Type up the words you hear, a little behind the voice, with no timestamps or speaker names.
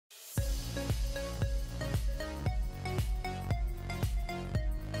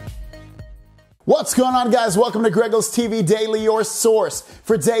What's going on, guys? Welcome to GregglesTV Daily, your source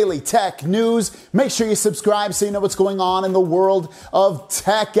for daily tech news. Make sure you subscribe so you know what's going on in the world of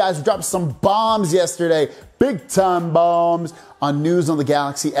tech. Guys, we dropped some bombs yesterday, big time bombs on news on the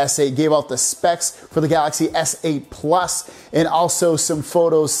Galaxy S8. Gave out the specs for the Galaxy S8 Plus and also some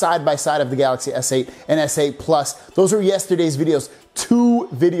photos side by side of the Galaxy S8 and S8 Plus. Those were yesterday's videos. 2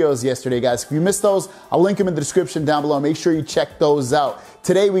 videos yesterday, guys. If you missed those, I'll link them in the description down below. Make sure you check those out.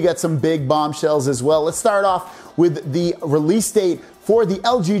 Today, we got some big bombshells as well. Let's start off with the release date for the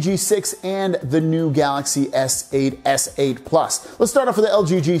LG G6 and the new Galaxy S8, S8 Plus. Let's start off with the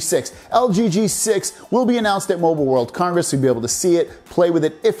LG G6. LG G6 will be announced at Mobile World Congress. You'll be able to see it, play with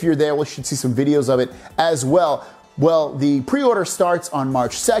it if you're there. We should see some videos of it as well. Well, the pre-order starts on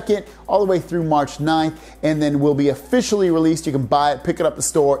March 2nd, all the way through March 9th, and then will be officially released. You can buy it, pick it up at the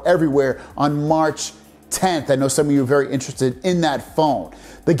store, everywhere on March 10th. I know some of you are very interested in that phone.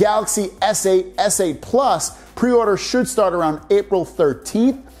 The Galaxy S8, S8 Plus pre-order should start around April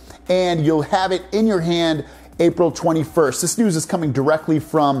 13th, and you'll have it in your hand April 21st. This news is coming directly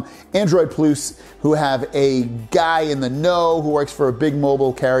from Android Plus, who have a guy in the know who works for a big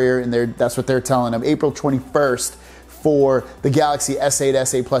mobile carrier, and that's what they're telling him. April 21st for the Galaxy S8,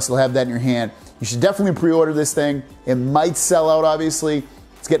 S8 Plus. You'll have that in your hand. You should definitely pre-order this thing. It might sell out, obviously.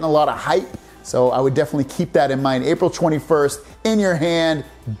 It's getting a lot of hype, so I would definitely keep that in mind. April 21st, in your hand.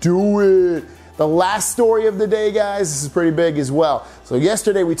 Do it. The last story of the day, guys, this is pretty big as well. So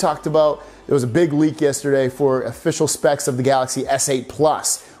yesterday we talked about, there was a big leak yesterday for official specs of the Galaxy S8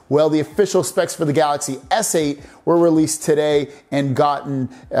 Plus. Well, the official specs for the Galaxy S8 were released today and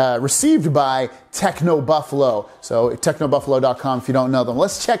received by TechnoBuffalo. So technobuffalo.com if you don't know them.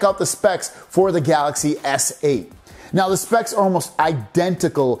 Let's check out the specs for the Galaxy S8. Now, the specs are almost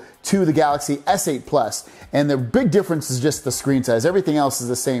identical to the Galaxy S8 Plus, and the big difference is just the screen size. Everything else is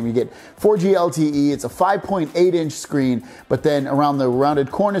the same. You get 4G LTE, it's a 5.8-inch screen, but then around the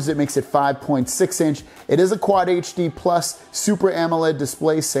rounded corners, it makes it 5.6-inch. It is a Quad HD Plus Super AMOLED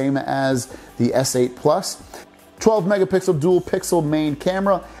display, same as the S8 Plus. 12 megapixel dual pixel main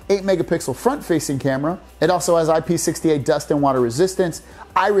camera, 8 megapixel front facing camera. It also has IP68 dust and water resistance,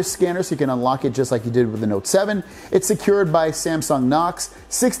 iris scanner so you can unlock it just like you did with the Note 7. It's secured by Samsung Knox,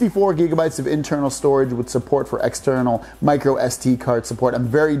 64 gigabytes of internal storage with support for external micro SD card support. I'm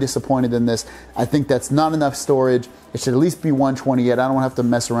very disappointed in this. I think that's not enough storage. It should at least be 128. I don't have to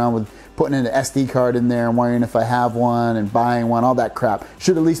mess around with putting an SD card in there and wondering if I have one and buying one, all that crap.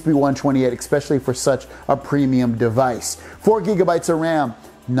 Should at least be 128, especially for such a premium device. 4 gigabytes of RAM,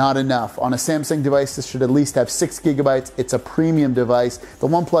 not enough. On a Samsung device, this should at least have 6 gigabytes. It's a premium device. The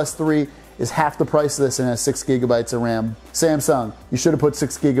OnePlus 3 is half the price of this and has 6 gigabytes of RAM. Samsung, you should have put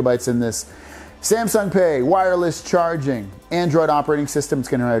 6 gigabytes in this. Samsung Pay, wireless charging, Android operating system, it's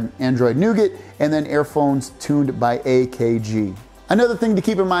going to have Android Nougat, and then earphones tuned by AKG. Another thing to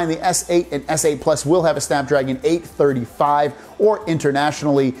keep in mind, the S8 and S8 Plus will have a Snapdragon 835, or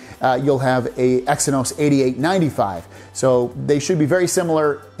internationally, you'll have a Exynos 8895. So they should be very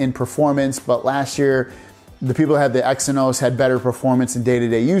similar in performance, but last year, the people who had the Exynos had better performance in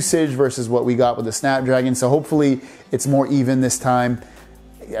day-to-day usage versus what we got with the Snapdragon. So hopefully it's more even this time.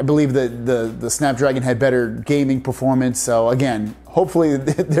 I believe that the Snapdragon had better gaming performance. So again, hopefully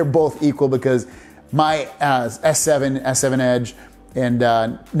they're both equal, because my S7 Edge and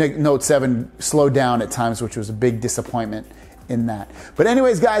Note 7 slowed down at times, which was a big disappointment in that. But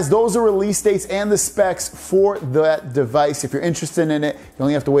anyways, guys, those are release dates and the specs for that device. If you're interested in it, you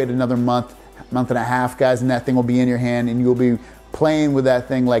only have to wait another month and a half, guys, and that thing will be in your hand and you'll be playing with that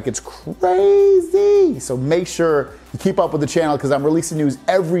thing like it's crazy. So make sure you keep up with the channel, because I'm releasing news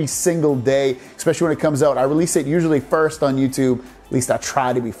every single day, especially when it comes out. I release it usually first on YouTube. At least I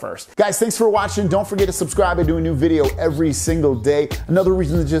try to be first. Guys, thanks for watching. Don't forget to subscribe. I do a new video every single day. Another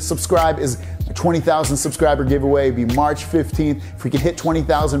reason to just subscribe is my 20,000 subscriber giveaway. It'll be March 15th. If we can hit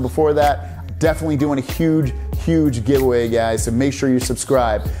 20,000 before that, definitely doing a huge giveaway, guys, so make sure you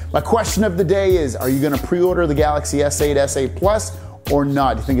subscribe. My question of the day is, are you gonna pre-order the Galaxy S8, S8 Plus or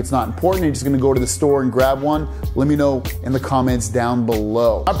not? Do you think it's not important? You're just gonna go to the store and grab one? Let me know in the comments down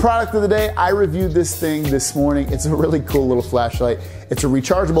below. Our product of the day, I reviewed this thing this morning. It's a really cool little flashlight. It's a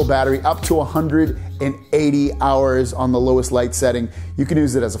rechargeable battery up to 180 hours on the lowest light setting. You can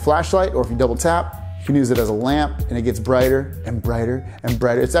use it as a flashlight, or if you double tap, you can use it as a lamp, and it gets brighter and brighter and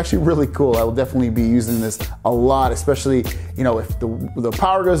brighter. It's actually really cool. I will definitely be using this a lot, especially, you know, if the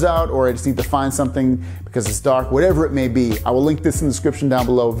power goes out, or I just need to find something because it's dark, whatever it may be. I will link this in the description down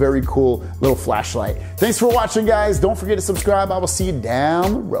below. Very cool little flashlight. Thanks for watching, guys. Don't forget to subscribe. I will see you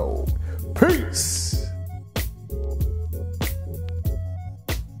down the road. Peace.